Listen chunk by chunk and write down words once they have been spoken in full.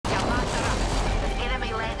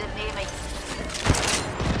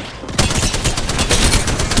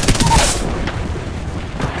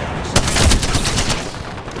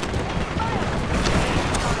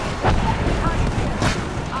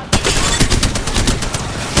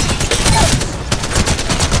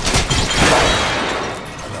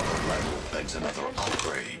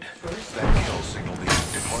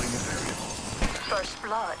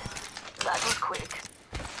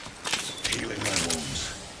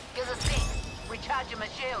my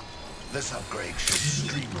shield. This upgrade should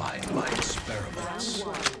streamline my experiments.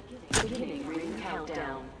 Round 1. Beginning ring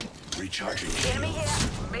countdown. Recharging Enemy shields. here.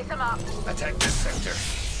 Base them up. Attack this sector.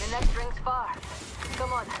 The next ring's far.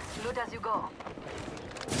 Come on, loot as you go. 1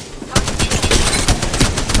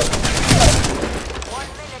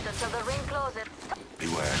 minute until the ring closes.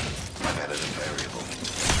 Beware. I've added a variable.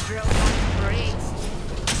 Drill one breaks.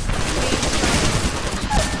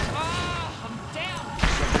 I'm down.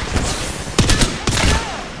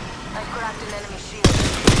 I cracked an enemy shield.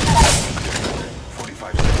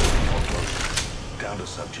 45 seconds before close. Down to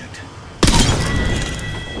subject.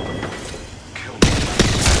 Kill me.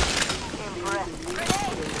 Impressed.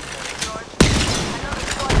 Grenade! George. Another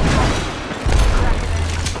squad. Cracked an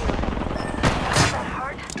enemy shield. Does that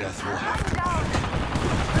hurt? Death will have to Down.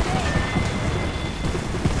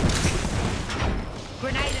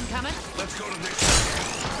 Grenade incoming. Let's go to this.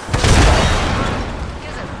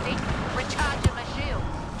 Here's a stick. Recharging my shield.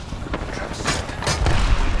 Trap set.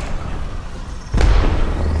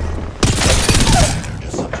 Enter to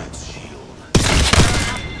subject's shield.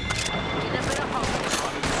 In a bit of hope.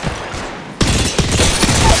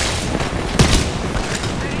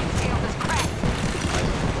 The shield is cracked.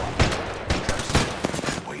 Trap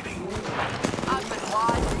set. Waiting. Open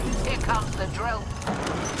wide. Here comes the drill.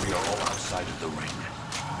 We are all outside of the ring.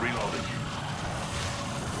 Reloading.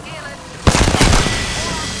 Heal it.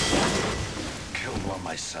 Killed one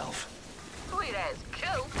myself. Sweet as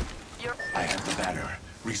killed. You're I have the banner.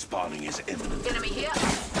 Respawning is imminent. enemy here.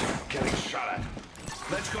 Getting shot at.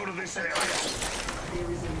 Let's go to this area. There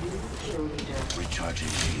is a new kill leader. Recharging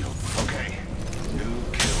shield. Okay. New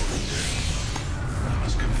kill leader. I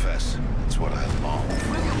must confess, it's what I long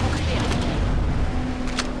for.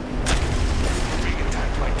 Being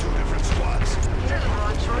attacked by 2 different squads. Drill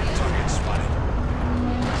launch ready. Target spotted.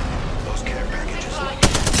 Those care packages.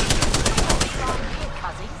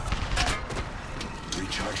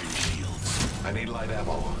 Recharging shields. I need light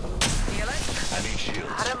ammo. Heal it. I need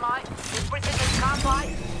shields. I don't mind. This precision combat.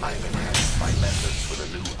 I've enhanced my methods with a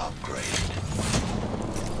new upgrade.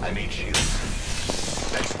 I need shields.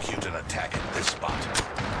 Execute an attack at this spot.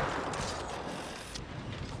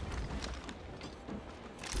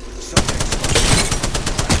 Subject.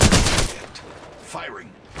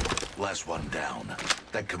 Firing. Last one down.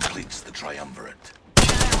 That completes the triumvirate.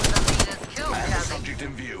 That was the leader's kill, I have a Cassie. subject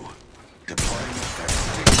in view. Deploying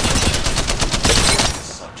Ballistic.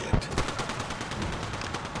 Subject.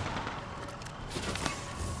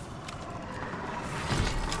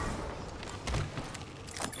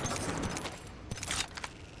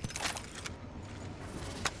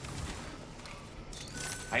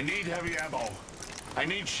 I need heavy ammo. I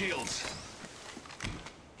need shields.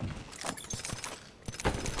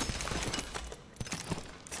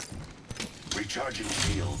 Recharging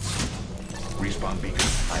shields. Respawn beacon.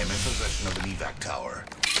 I am in possession of an evac tower.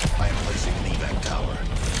 I am placing an evac tower.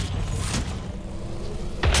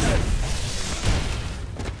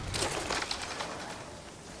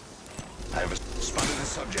 I have spotted a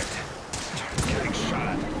subject. Getting shot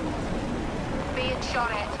at. Being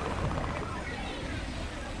shot at.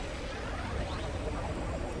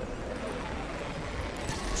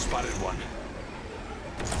 Spotted one.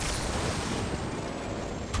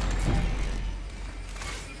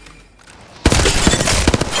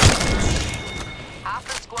 Half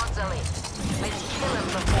the squads are left. Let's kill them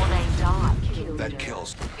before they die. Kill That leader.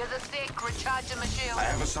 kills. Here's a stick. Recharging my shield. I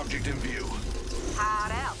have a subject in view.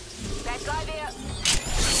 Hard out. That guy there.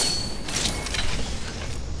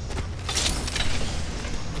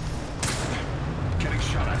 Getting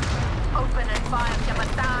shot at. Open and fire to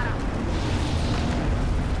Matana.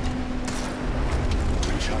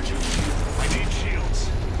 Recharging shield. I need shields.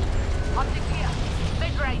 Optic here.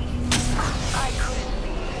 Mid-range. I couldn't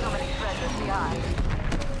see so many treasures behind.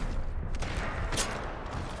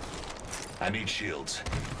 I need shields.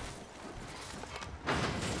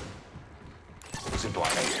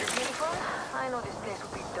 Zipline here. Beautiful. I know this place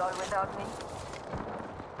would be dull without me.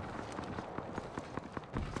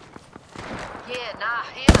 Yeah, nah,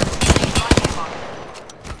 here's a light ammo.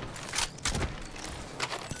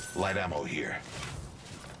 Light ammo here.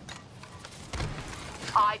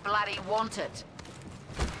 I bloody want it.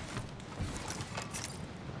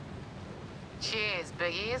 Cheers,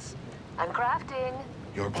 biggies. And crafting.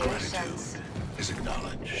 Your gratitude Patience. is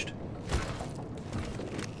acknowledged.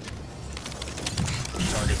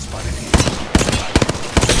 Target spotted here.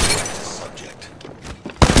 Subject.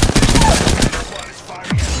 Squad is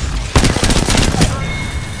firing at me.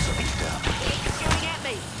 Subject down. He's shooting at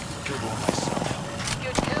me. Killed one myself.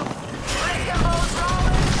 Good kill. Break the hose,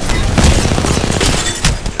 rolling.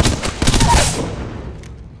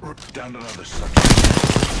 Down another subject.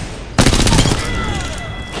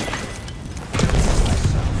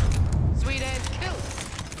 Sweet ass kill.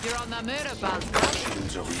 You're on the murder buzz, bud.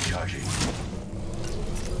 Shields are recharging.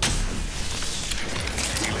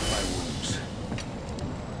 Healing my wounds.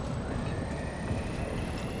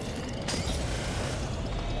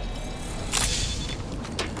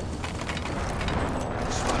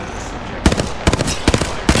 Spotted a subject.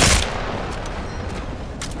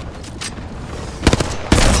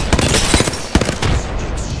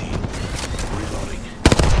 Subject's shield. Reloading.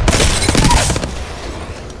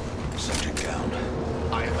 Subject down.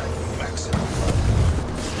 I am at maximum level.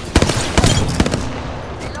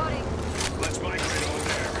 Reloading. Let's migrate over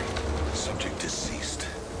there. Subject deceased.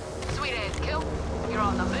 Sweet ass kill. You're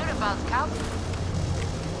on the murder buzz, Cal.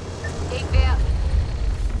 Take there.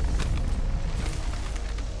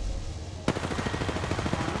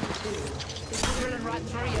 Drilling right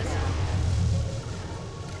through you.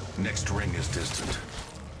 Next ring is distant.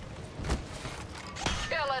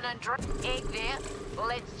 Chillin' and drink. Egg there.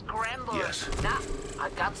 Let's scramble. Yes. Nah, I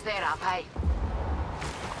guts that up, hey.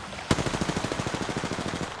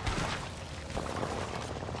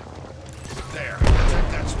 There.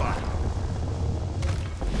 Attack that spot.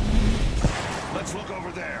 Let's look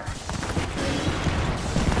over there.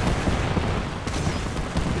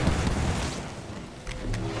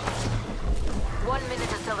 1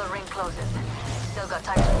 minute until the ring closes. Still got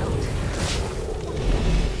time to loot.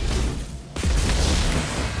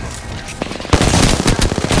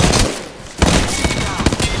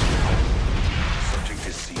 Subject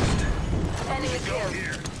deceased. Enemy Go killed.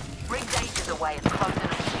 here. Ring ages away and closing up.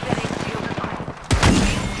 Getting shield and ring.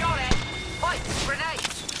 Shot at. Oi, grenade.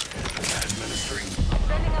 Administering.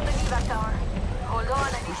 Sending up the evac tower. Hold on,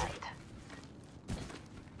 I need it.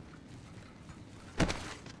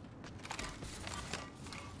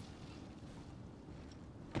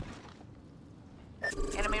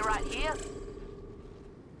 Enemy right here.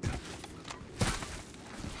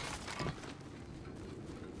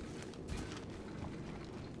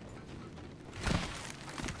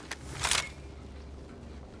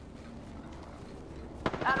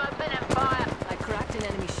 I'm opening fire. I cracked an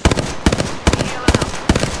enemy shield. Healing up.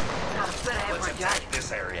 Got a bit of Let's every attack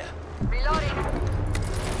this area. Reloading.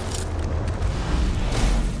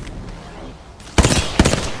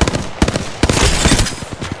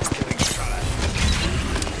 Getting shot at.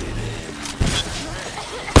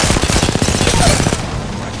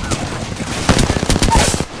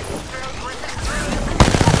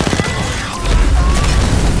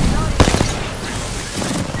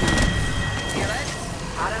 Hear it?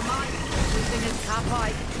 I don't mind. Losing his car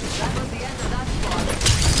pipe. That was the end of that squad.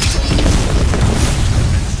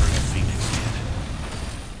 Administering a Phoenix kit.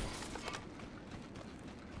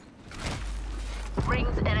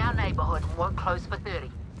 Rings in our neighborhood won't close for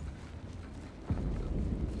 30.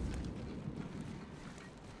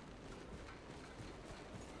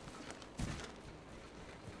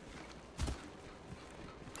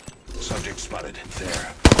 Subject spotted.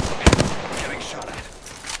 There. Getting shot at.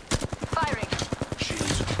 Firing.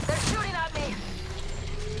 Shields. They're shooting at me.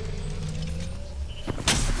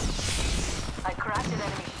 I cracked an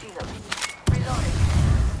enemy shield. Reloading.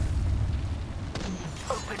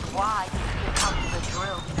 Open wide. Here comes the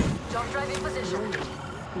drill. Jump drive in position.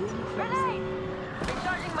 Grenade!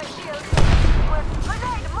 Recharging my shield.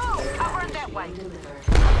 Grenade, move! Covering that way.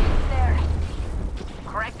 There.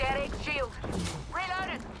 Crack that egg shield.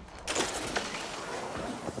 Reloaded.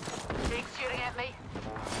 Egg shooting at me.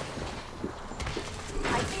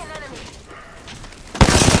 I see an enemy.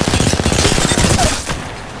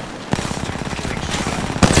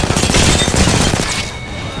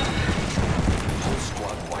 Whole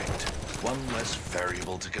squad wiped. One less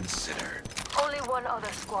variable to consider. Only one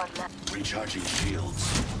other squad left. Recharging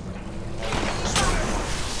shields.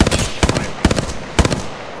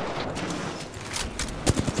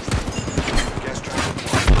 Gas trap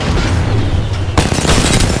deployed.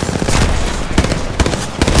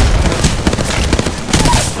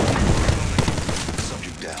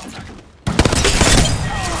 Subject down.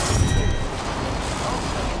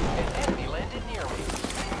 An enemy landed near me.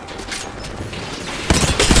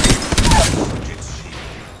 Subject's shield.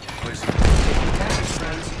 Placing Taking tactics,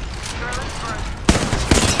 friends. Drilling first.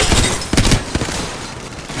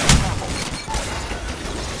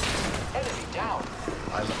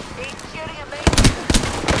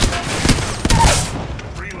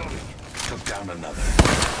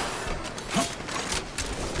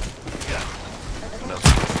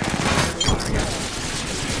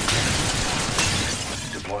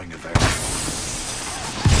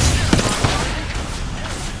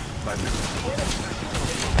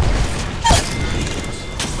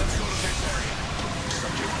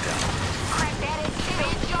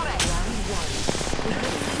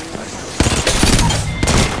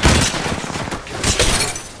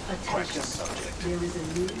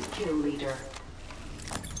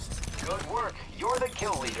 work. You're the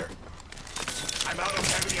kill leader. I'm out of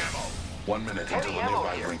heavy ammo. 1 minute Heavy until the ammo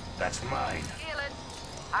nearby here. ring. That's mine. Healing.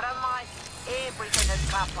 I don't mind. Everything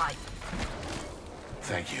is copyright.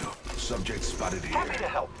 Thank you. Subject spotted here. Happy to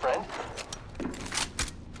help, friend.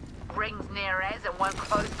 Rings near as and one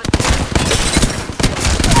close for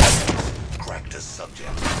Cracked a subject.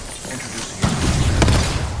 Introducing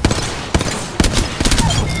you.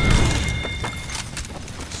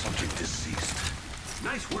 Subject deceased.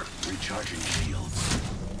 Nice work. Recharging shields.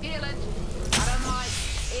 healing. I don't mind.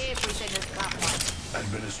 Everything is copyright.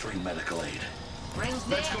 Administering medical aid. Rings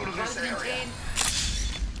Let's near. go to this Closing in area.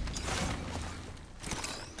 10.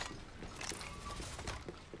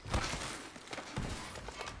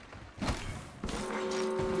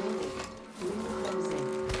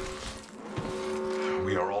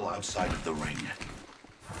 We are all outside of the ring.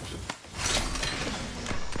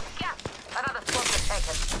 Yeah, another sponsor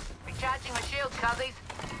taken. Recharging my shields, cuzzies.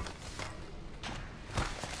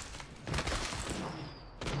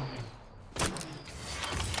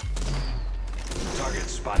 Target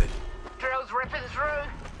spotted. Drills ripping through.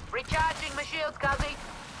 Recharging my shields, cuzzy.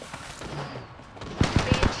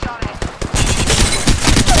 Being shot at.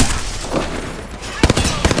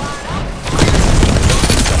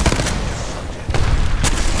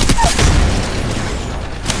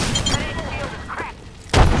 That shield is cracked.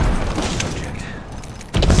 Subject.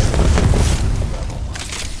 Rebel.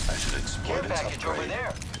 I should exploit Care its package over upgrade.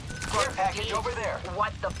 there. Care package over there.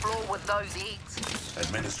 Wipe the floor with those eggs.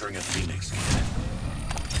 Administering a Phoenix kit.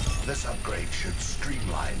 This upgrade should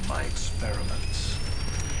streamline my experiments.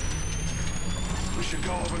 We should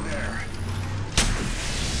go over there.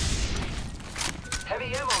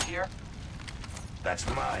 Heavy ammo here. That's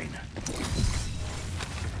mine.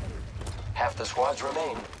 Half the squads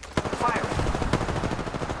remain. Fire.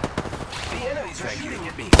 The enemies are Thank shooting you.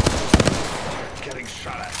 at me. Getting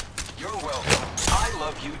shot at. You're welcome. I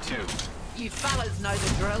love you too. You fellas know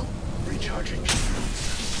the drill. Recharging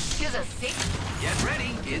shields. Here's a six. Get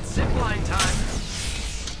ready. It's zipline time.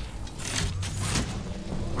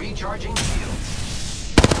 Recharging shields.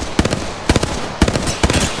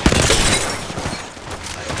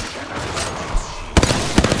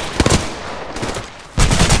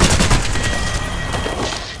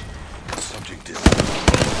 Subject is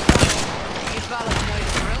You fellas know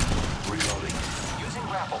the drill. reloading. Using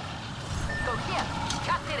grapple. Go here.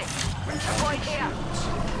 Cut it. Avoid here.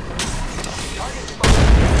 Target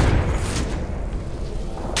spotted.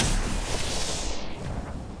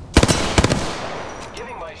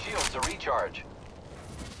 Giving my shields a recharge.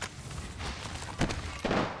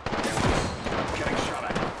 Getting shot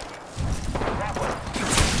at. Grappling.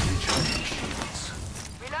 Recharging shields.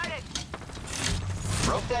 Reloaded.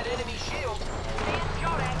 Broke that enemy shield. Being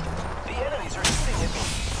shot at. The enemies are shooting at me.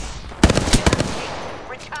 Here's a six.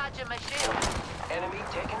 Recharging my shield. Enemy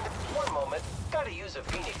taken. One moment. Gotta use a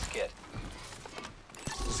Phoenix kit.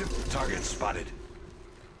 Zip target spotted.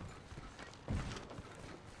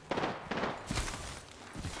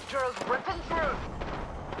 Drills ripping through.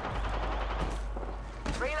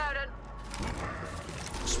 Reloading.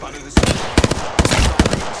 Spotted the subject.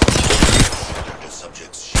 Shattered the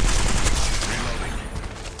subject's shield. Reloading.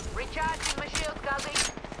 Recharging my shield, cuzzy.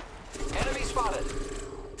 Enemy spotted.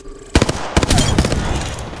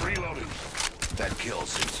 Reloading. That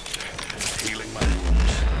kills. Healing my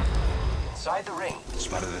wounds. Inside the ring.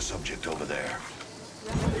 Spotted a subject over there.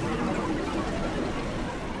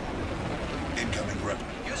 Incoming rep.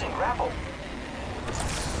 Using grapple.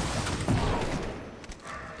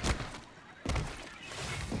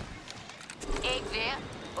 Eggs there.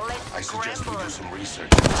 Let's I suggest we scramble do 'em. some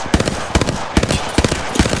research in this area.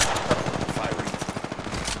 Firing.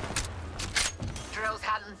 Drills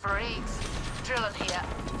hunting for eggs. Drilling here.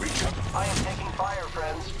 Reach up. I am taking fire,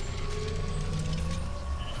 friends.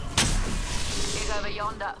 He's over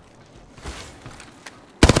yonder.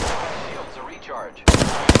 Shields a recharge.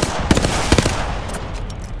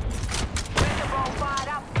 Where's the ball fired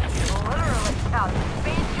up? Literally out.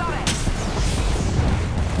 Being shot at.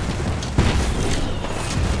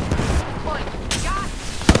 Point. Gun.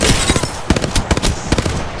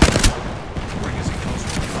 Ring is close.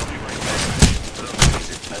 I'll be right back. Otherwise,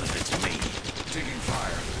 it benefits me. Taking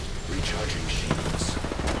fire. Recharging shields.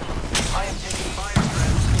 I am taking fire,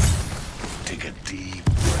 friends. Take a deep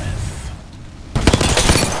breath.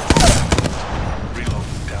 Reload.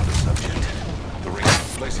 Down to subject. The ring.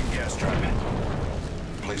 Placing gas trap.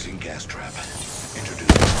 Placing gas trap.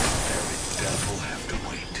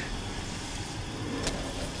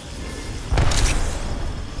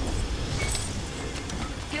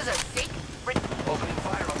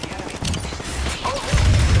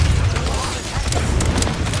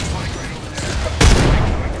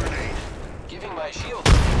 My shields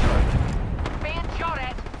are recharged. Being shot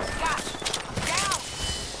at. Got. Down.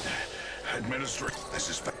 Administrator, I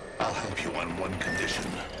suspect I'll help you on one condition.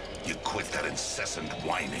 You quit that incessant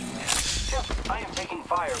whining. Yep, I am taking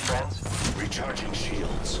fire, friends. Recharging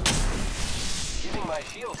shields. Using my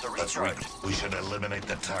shield to Let's recharge. We should eliminate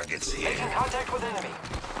the targets here. Making contact with enemy.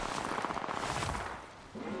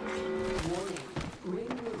 Warning. Ring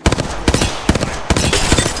movement.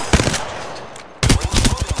 Ring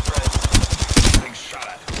moving, friends. Getting shot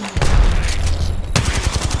at.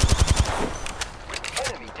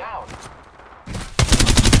 Enemy down.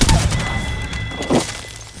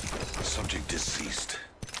 Subject deceased.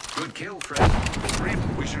 Good kill, friend.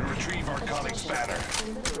 We should retrieve our colleague's banner.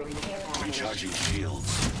 Delivering care package. Recharging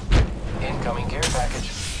shields. Incoming care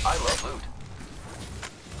package. I love loot.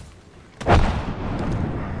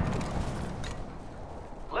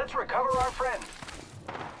 Let's recover our friend.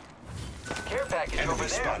 Care package over Enemy there.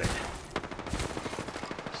 spotted.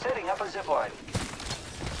 Setting up a zipline.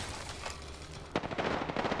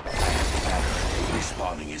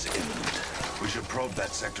 Respawning is imminent. We should probe that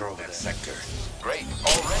sector over that sector. Great.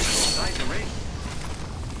 Already inside the ring.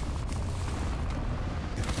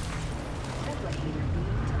 Replicator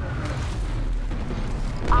being delivered.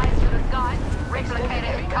 Eyes to the sky. Extended Replicator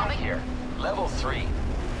heavy mag incoming. here. Level 3.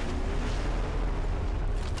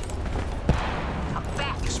 I'm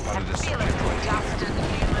back. Spotted a Feeling subject right dust and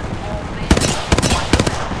human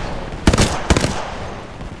warfare.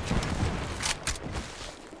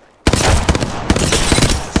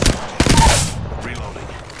 Reloading.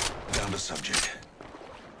 Down to subject.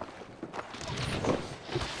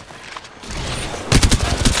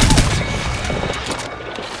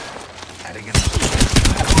 Adding an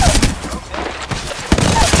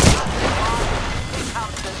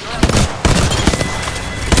Comes the drill.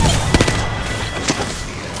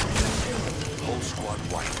 whole squad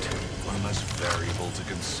wiped. One less variable to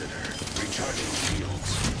consider. Recharging shields.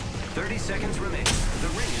 30 seconds remain. The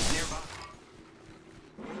ring is nearby.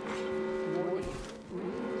 Warning.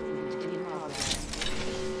 Ring movement in progress.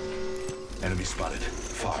 Enemy spotted.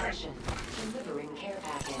 Far. Attention. Delivering care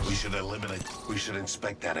package. We should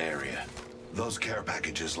inspect that area. Those care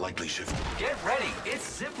packages likely shift. Get ready.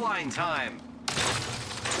 It's zipline time.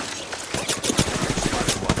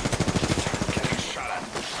 Spotted one. Getting shot at.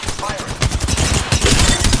 Firing.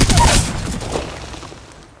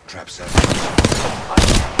 Trap set.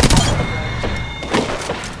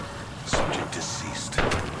 Subject deceased.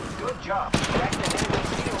 Good job. Crack the enemy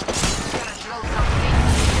shield. Gonna drill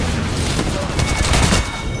something.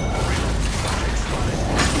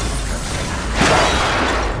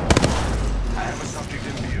 I have a subject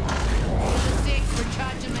in view. Sick,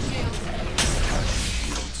 recharging my shields.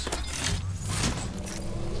 Shields.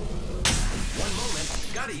 1 moment.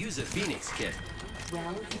 Gotta use a Phoenix kit.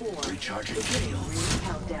 Round 4. Recharging Beginning shields. ring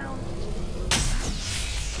countdown.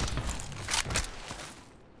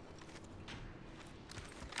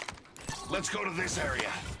 Let's go to this area.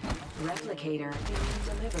 Replicator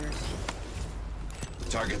being delivered.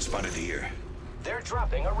 Target spotted here. They're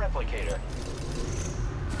dropping a replicator.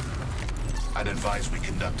 I'd advise we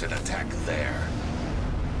conduct an attack there.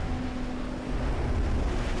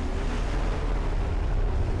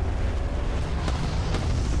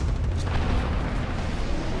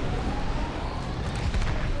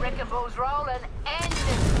 Wrecking ball's rolling and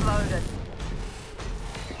exploded.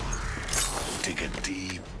 Take a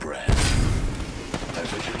deep breath. My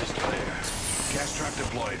vision is clear. Gas trap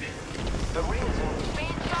deployed. The ring is in.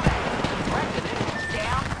 Being shot at. Wrecking it.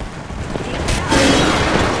 Down.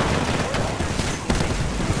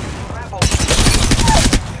 Grapple.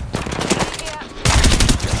 Here.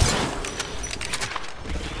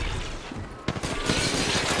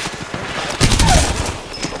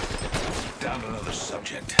 Down another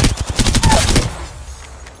subject.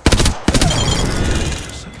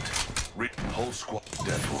 Whole squad.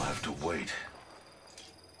 Death will have to wait.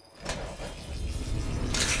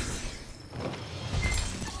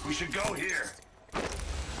 We should go here.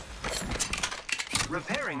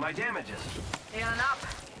 Repairing my damages. Healing up.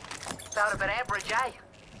 Felt a bit average, eh?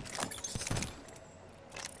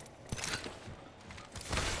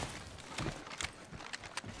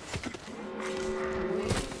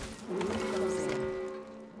 Ring closing.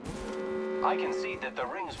 I can see that the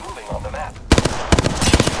ring's moving on the map.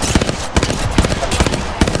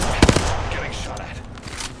 Getting shot at.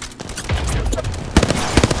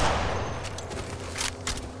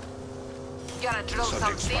 Gonna drill some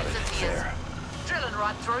Subject sense spotted. into you. There. Drilling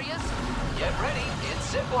right through you. Get ready.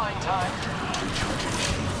 It's zipline time. Recharging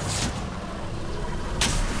shields.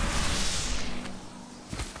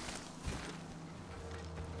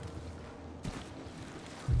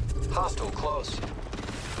 Hostile close.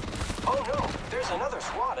 Oh no, there's another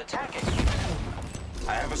squad attacking.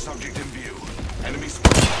 I have a subject in view. Enemy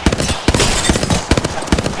squad.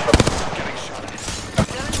 Getting shot at.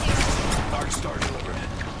 Arc Star delivered.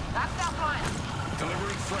 That's our plan.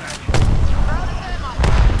 Delivering frag. Throw the thermite.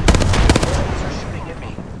 Enemies are shooting at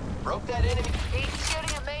me. Broke that enemy. He's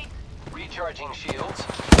shooting at me. Recharging shields.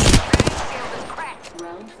 Grenade shield is cracked.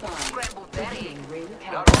 Round 5. Scrambled that in. Beginning ring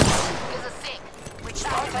Not count. all. There's a sink. We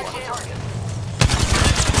Spotted charge that one shield. target.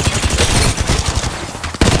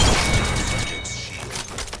 Subject's shield.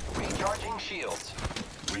 Recharging shields.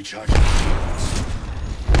 Recharging shields.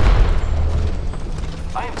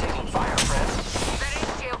 I am taking fire, friends. That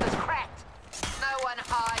shield is cracked. No one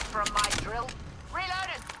hides from my drill.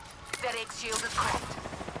 Reloaded. That X shield is cracked.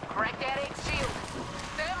 Crack that X shield.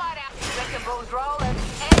 Thermite out. Injectables rolling.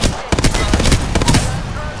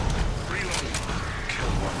 Reloading.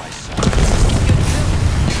 Killed one myself.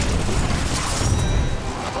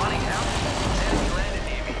 Bloody hell. Enemy landed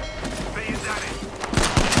near me. Bees at it.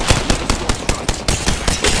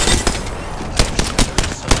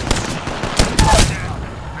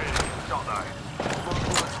 Shot though. One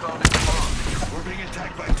bullet's gone in the bomb. We're being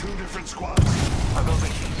attacked by 2 different squads. I've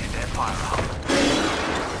overheated their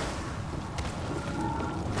firearm.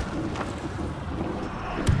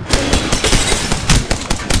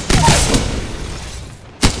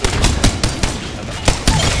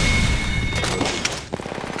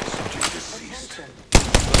 Subject deceased.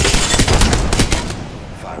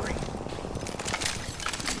 Firing.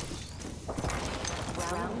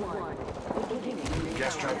 Round 1. Beginning ring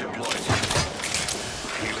Gas trap countdown. deployed.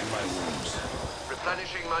 Healing my wounds.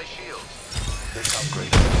 Replenishing my shields. This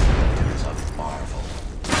upgrade is a marvel.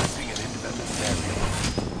 Testing an independent variable.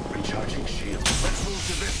 Recharging shield. Let's move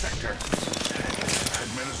to this sector.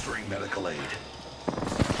 Administering medical aid.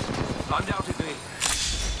 Undoubtedly.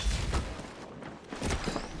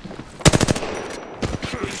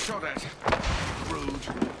 Being shot at. Rude.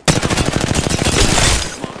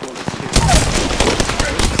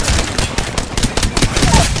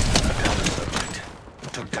 Down a subject.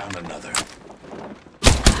 Took down another.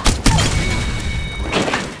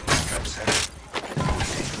 Trap set.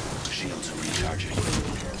 Shields are recharging.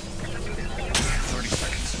 30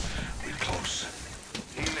 seconds. We're close.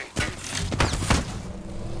 Healing.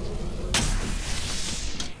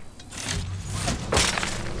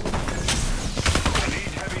 I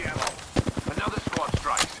need heavy ammo. Another squad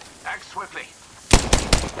strikes. Act swiftly.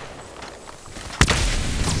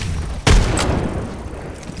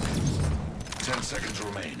 10 seconds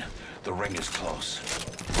remain. The ring is close.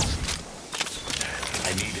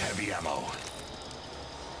 I need heavy ammo.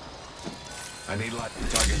 I need light.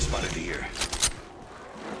 Target spotted here.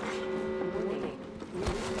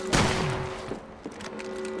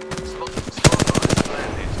 Smoke bullets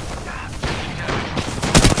landed.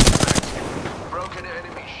 Broken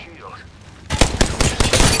enemy shield.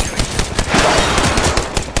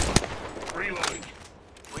 Reloading.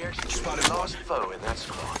 We executed Spotted the last one. foe in that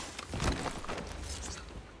squad.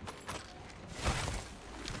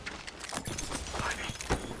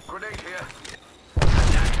 Grenade here.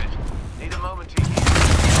 Active. Need a moment to heal.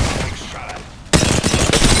 Big shot at.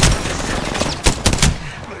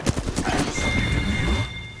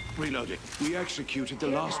 Reloading. We executed the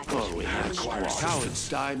last foe in that squad. Cowards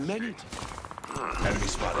die many times. Enemy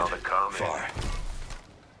spotted. Rather calm, Far.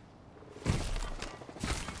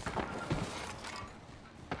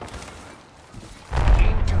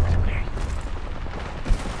 Indubitably.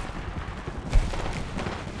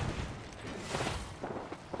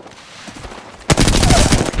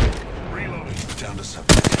 Reloading. Down to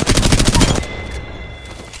subject.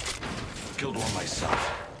 Killed one myself.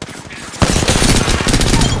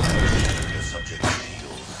 The subject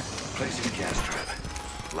shield. Placing gas trap.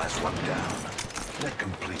 Last one down. That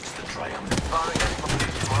completes the triumph. Firing from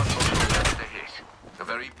this squad was a hit. A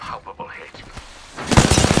very palpable hit.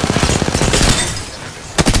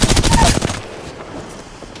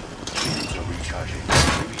 Shields are recharging.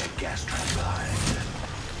 Maybe a gas trap behind.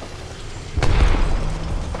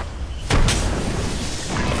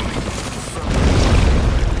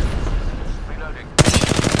 Reloading.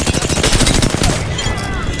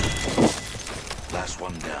 Last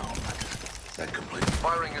one down. That completes.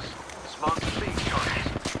 Firing a smart speed shot.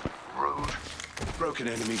 Rude. Broken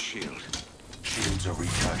enemy shield. Shields are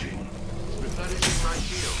recharging. Replenishing my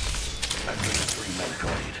shield. Administering medical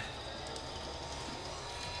aid.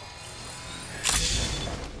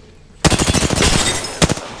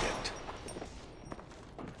 Subject.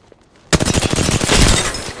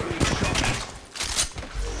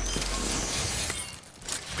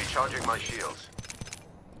 Recharging my shields.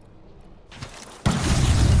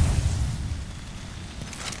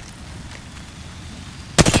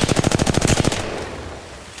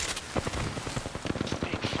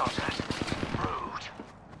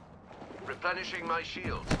 Replenishing my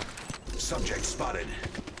shield. Subject spotted.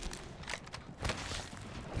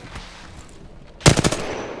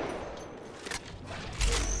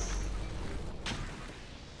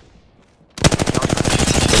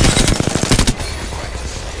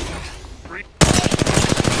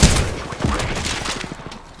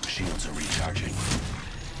 Shields are recharging.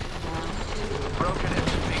 Broken it.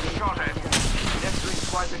 Being shot at. Next week's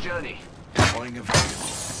quite the journey. Deploying a vehicle.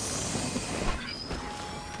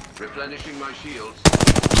 Replenishing my shields.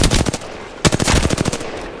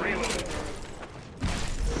 Reloading.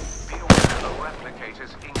 Be aware of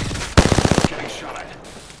replicators in. Getting shot at.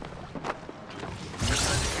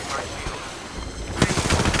 Replenishing my shields.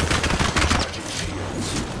 Recharging shields.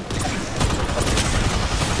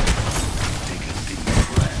 Taking deep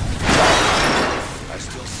breath. I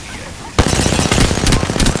still see it.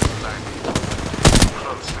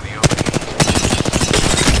 Close to the opening.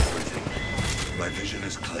 Everything. My vision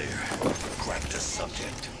is clear. Crack the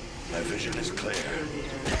subject. My vision is clear.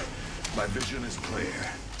 My vision is clear.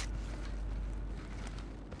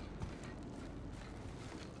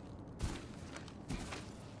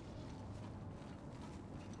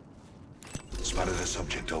 Spotted a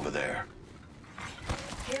subject over there.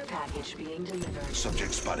 Care package being delivered.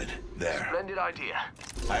 Subject spotted. There. Splendid idea.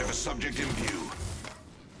 I have a subject in view.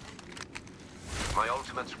 My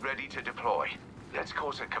ultimate's ready to deploy. Let's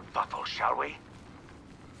cause a kerfuffle, shall we?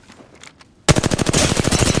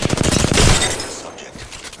 Subject.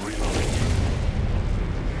 Reloading.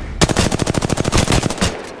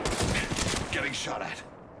 Getting shot at.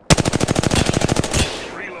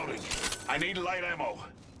 Reloading. I need light ammo.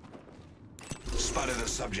 Spotted a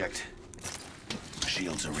subject.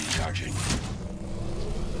 Shields are recharging.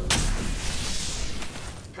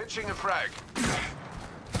 Pitching a frag.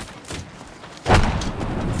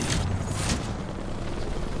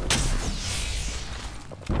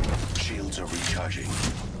 Shields are recharging.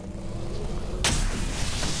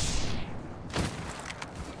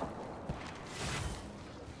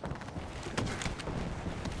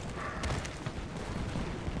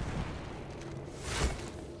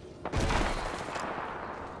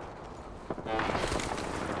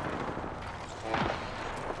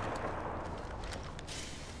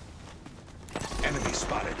 Enemy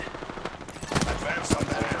spotted. Advance on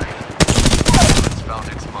that area. It's found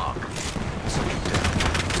its mark. Subject down.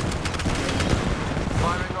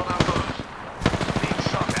 Firing on our foes. Being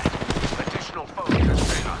shot at. Additional foes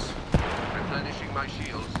constrain us. Replenishing my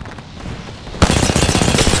shields.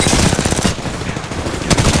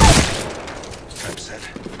 Trap set.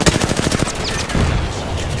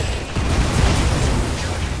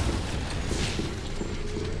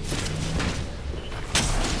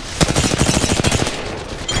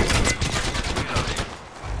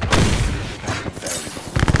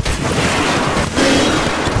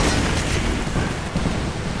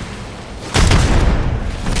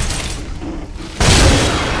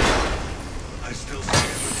 I still see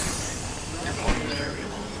everything. Deploying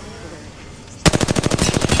variable.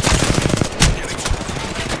 Getting shot.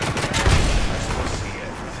 I still see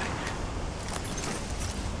everything.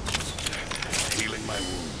 Healing my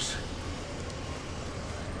wounds.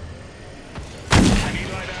 I need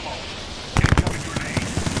light ammo. Incoming grenade.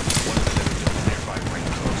 One of the individuals nearby ring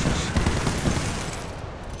closes.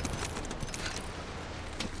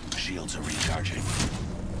 Shields are recharging.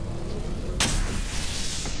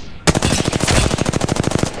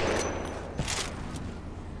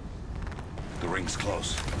 The ring's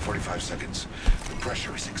close. 45 seconds. The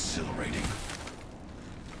pressure is exhilarating.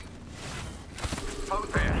 Foe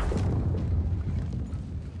there.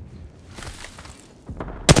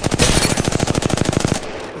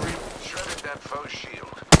 Shredded that foe's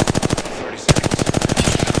shield. 30 seconds.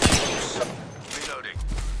 Reloading.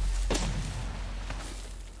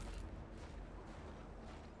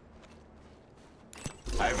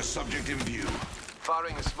 I have a subject in view.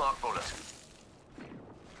 Firing a smart bullet.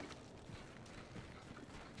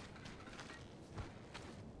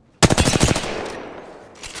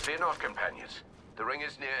 Fear not, companions. The ring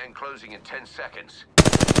is near and closing in 10 seconds.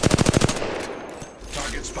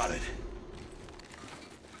 Target spotted.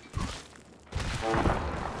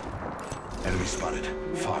 Enemy spotted.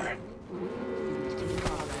 Fire.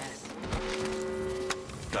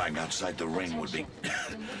 Dying outside the ring would be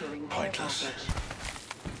pointless.